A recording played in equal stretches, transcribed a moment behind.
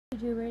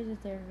YouTubers,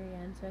 it's there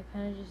again, so I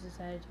kind of just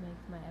decided to make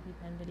my Epi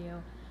Pen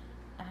video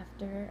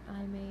after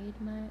I made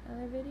my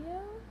other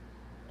video.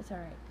 It's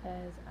alright,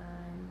 because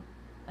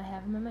I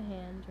have them in my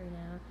hand right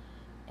now,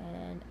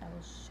 and I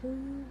will show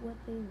you what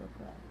they look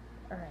like.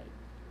 Alright,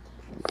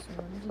 so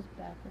let me just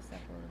back this up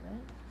a little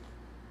bit,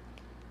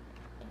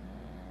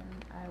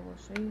 and I will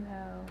show you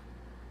how,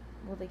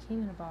 well, they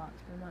came in a box,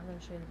 but I'm not going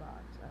to show you the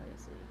box,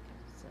 obviously, because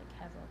it's like,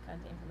 has all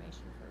kinds of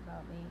information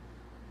about me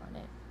on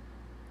it,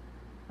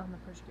 on the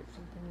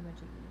prescription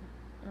thingy-majiggy.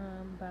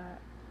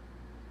 But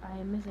I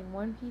am missing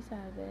one piece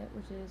out of it,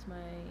 which is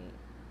my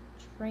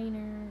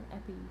trainer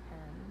Epi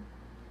Pen.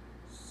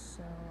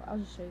 So I'll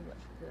just show you what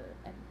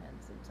the Epi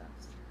Pen's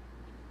themselves.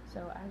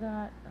 So I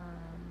got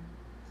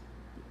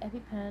the Epi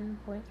Pen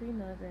 0.3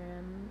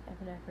 milligram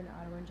epinephrine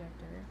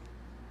auto-injector.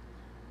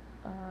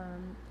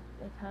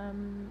 They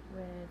come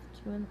with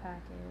 2 in the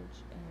package,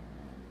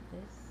 and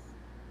this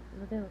is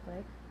what they look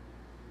like.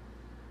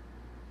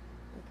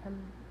 They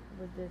come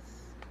with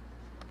this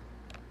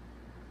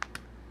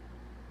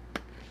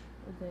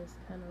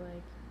kind of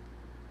like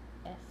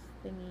S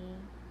thingy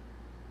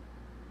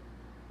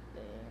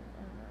there.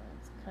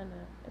 I don't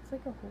know, it's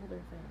like a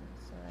holder thing,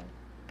 so I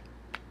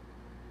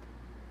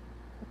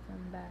put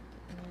them back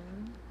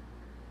in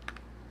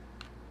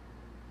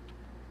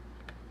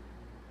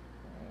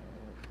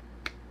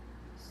like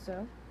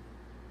so,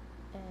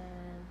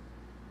 and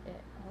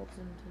it holds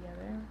them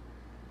together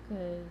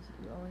because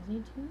you always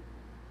need to.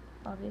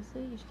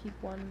 Obviously, you should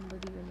keep one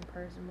with you in your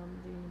purse and one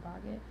with you in your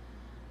pocket,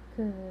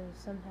 because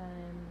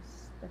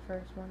sometimes the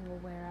first one will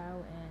wear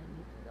out and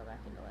you can go back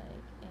into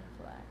like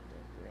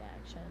anaphylactic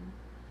reaction.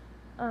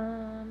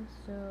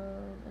 So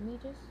let me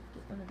just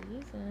get one of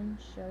these and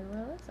show you what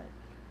it looks like.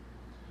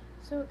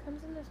 So it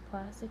comes in this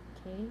plastic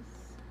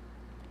case,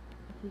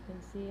 if you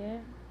can see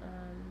it,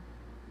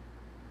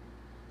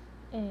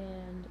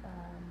 and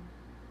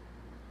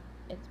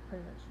it's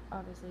pretty much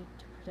obviously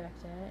to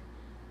protect it.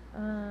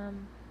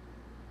 And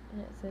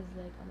it says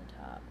like on the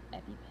top,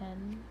 Epi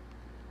Pen,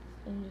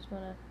 and you just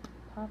want to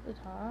pop the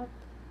top,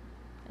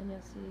 and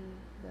you'll see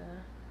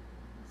the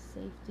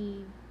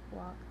safety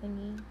lock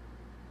thingy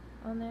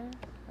on there.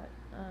 But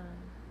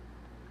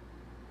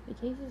the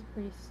case is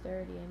pretty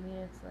sturdy. I mean,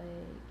 it's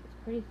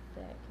pretty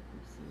thick, if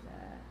you see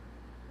that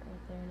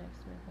right there next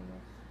to my finger.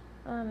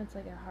 It's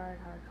like a hard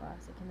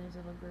plastic, and there's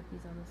little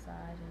grippies on the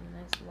side and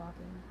a nice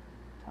locking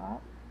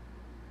top.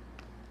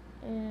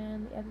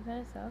 And the Epi Pen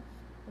itself,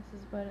 this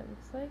is what it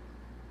looks like,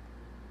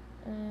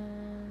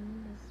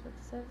 and this is what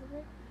the says over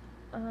here.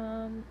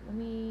 Let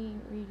me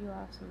read you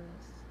off some of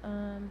this.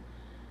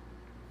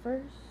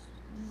 First,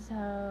 this is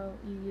how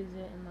you use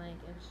it in like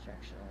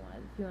instructional wise,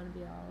 if you want to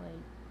be all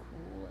like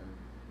cool and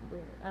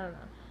weird. I don't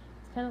know.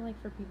 It's kind of like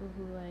for people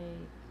who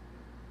like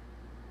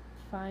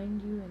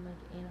find you in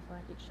like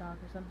anaphylactic shock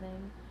or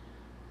something,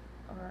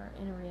 or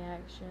in a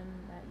reaction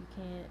that you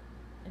can't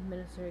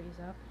administer it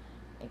yourself.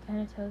 It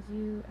kind of tells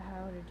you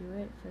how to do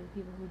it for the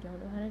people who don't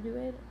know how to do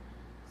it,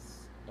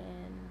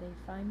 and they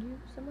find you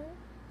somewhere.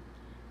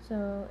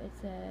 So it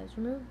says,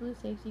 remove blue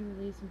safety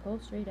release and pull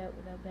straight out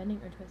without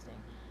bending or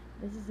twisting.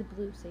 This is the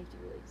blue safety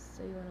release,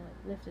 so you want to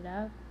like lift it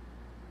up,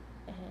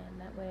 and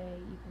that way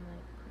you can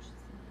like push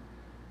this thing out.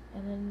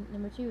 And then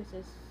number 2, it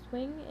says,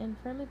 swing and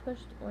firmly push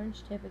the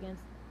orange tip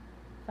against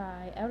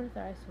outer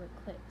thigh so it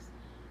clicks,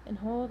 and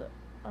hold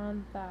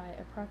on thigh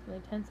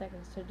approximately 10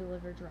 seconds to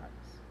deliver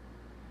drugs.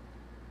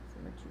 That's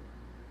number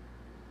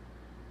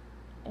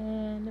 2.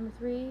 And number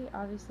 3,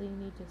 obviously you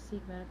need to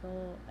seek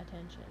medical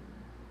attention.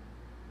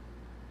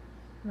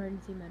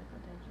 Emergency medical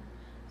attention.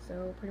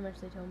 So pretty much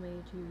they told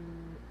me to,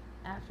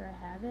 after I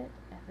have it,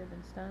 after I've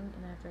been stung,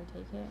 and after I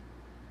take it,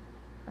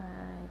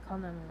 I call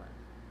 911.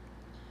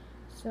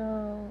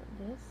 So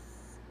this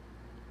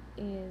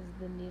is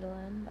the needle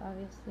end,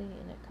 obviously,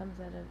 and it comes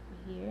out of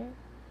here.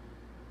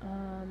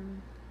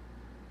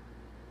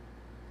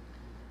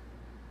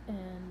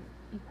 And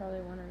you're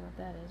probably wondering what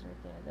that is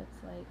right there.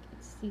 That's like,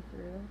 it's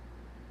see-through.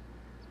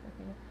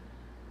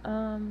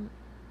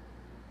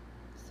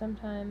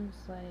 Sometimes,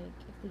 like,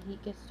 if the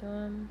heat gets to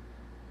them,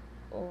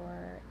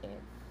 or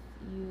if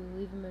you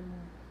leave them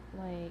in,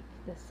 like,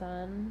 the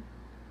sun,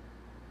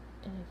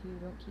 and if you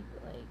don't keep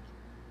it, like,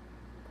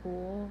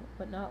 cool,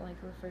 but not, like,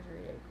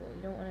 refrigerated cool,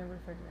 you don't want to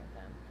refrigerate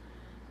them,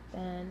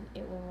 then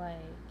it will,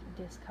 like,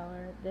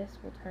 discolor. This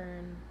will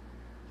turn,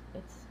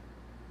 it's,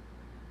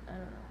 I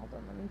don't know, hold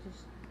on, let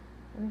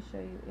me show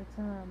you. It's,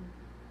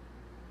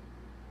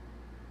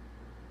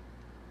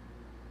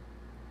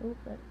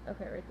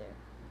 okay, right there.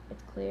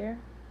 It's clear,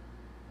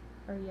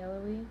 or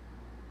yellowy. You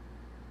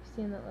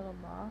see in that little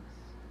box?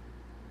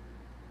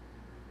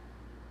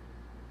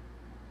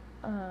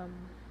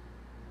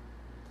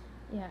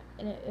 Yeah,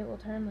 and it will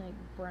turn, like,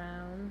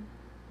 brown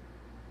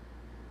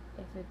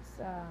if it's,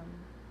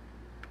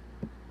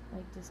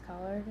 like,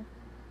 discolored.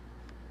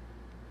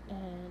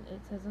 And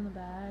it says on the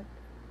back,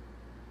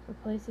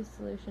 replace this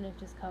solution if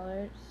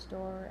discolored,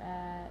 store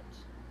at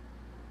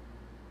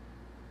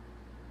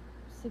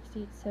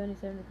 60 to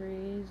 77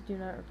 degrees, do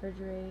not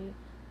refrigerate,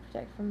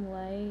 protect from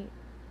light,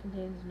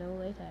 contains no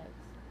latex.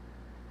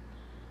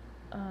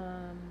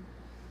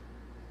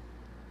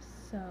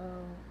 So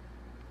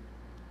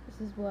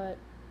this is what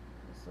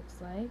this looks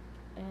like,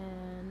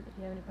 and if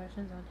you have any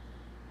questions on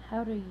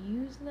how to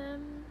use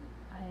them,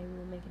 I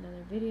will make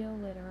another video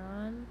later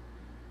on.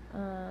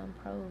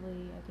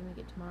 Probably I can make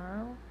it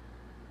tomorrow,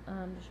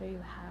 to show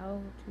you how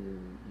to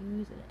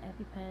use an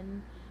Epi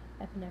Pen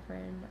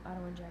epinephrine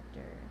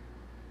auto-injector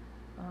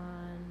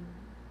on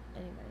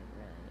anybody,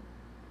 really.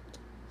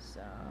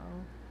 So,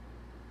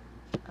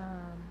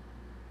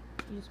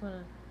 you just want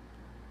to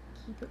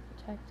keep it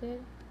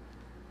protected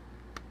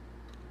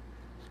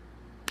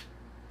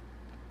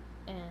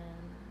and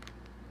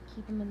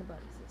keep them in the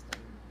buddy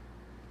system.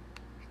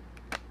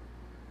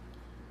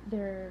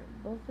 They're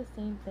both the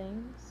same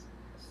things,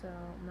 so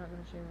I'm not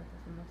going to show you what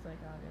this one looks like,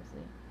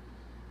 obviously.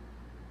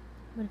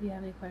 But if you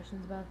have any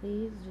questions about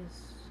these,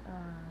 just,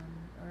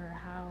 or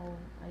how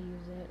I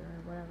use it,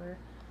 or whatever,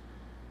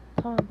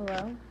 comment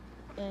below.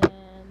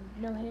 And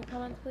no hate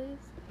comments, please,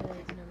 because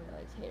nobody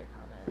likes hater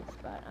comments.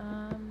 But,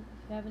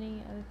 if you have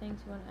any other things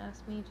you want to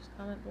ask me, just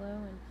comment below,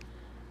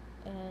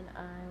 and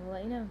I will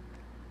let you know.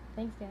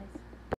 Thanks, guys.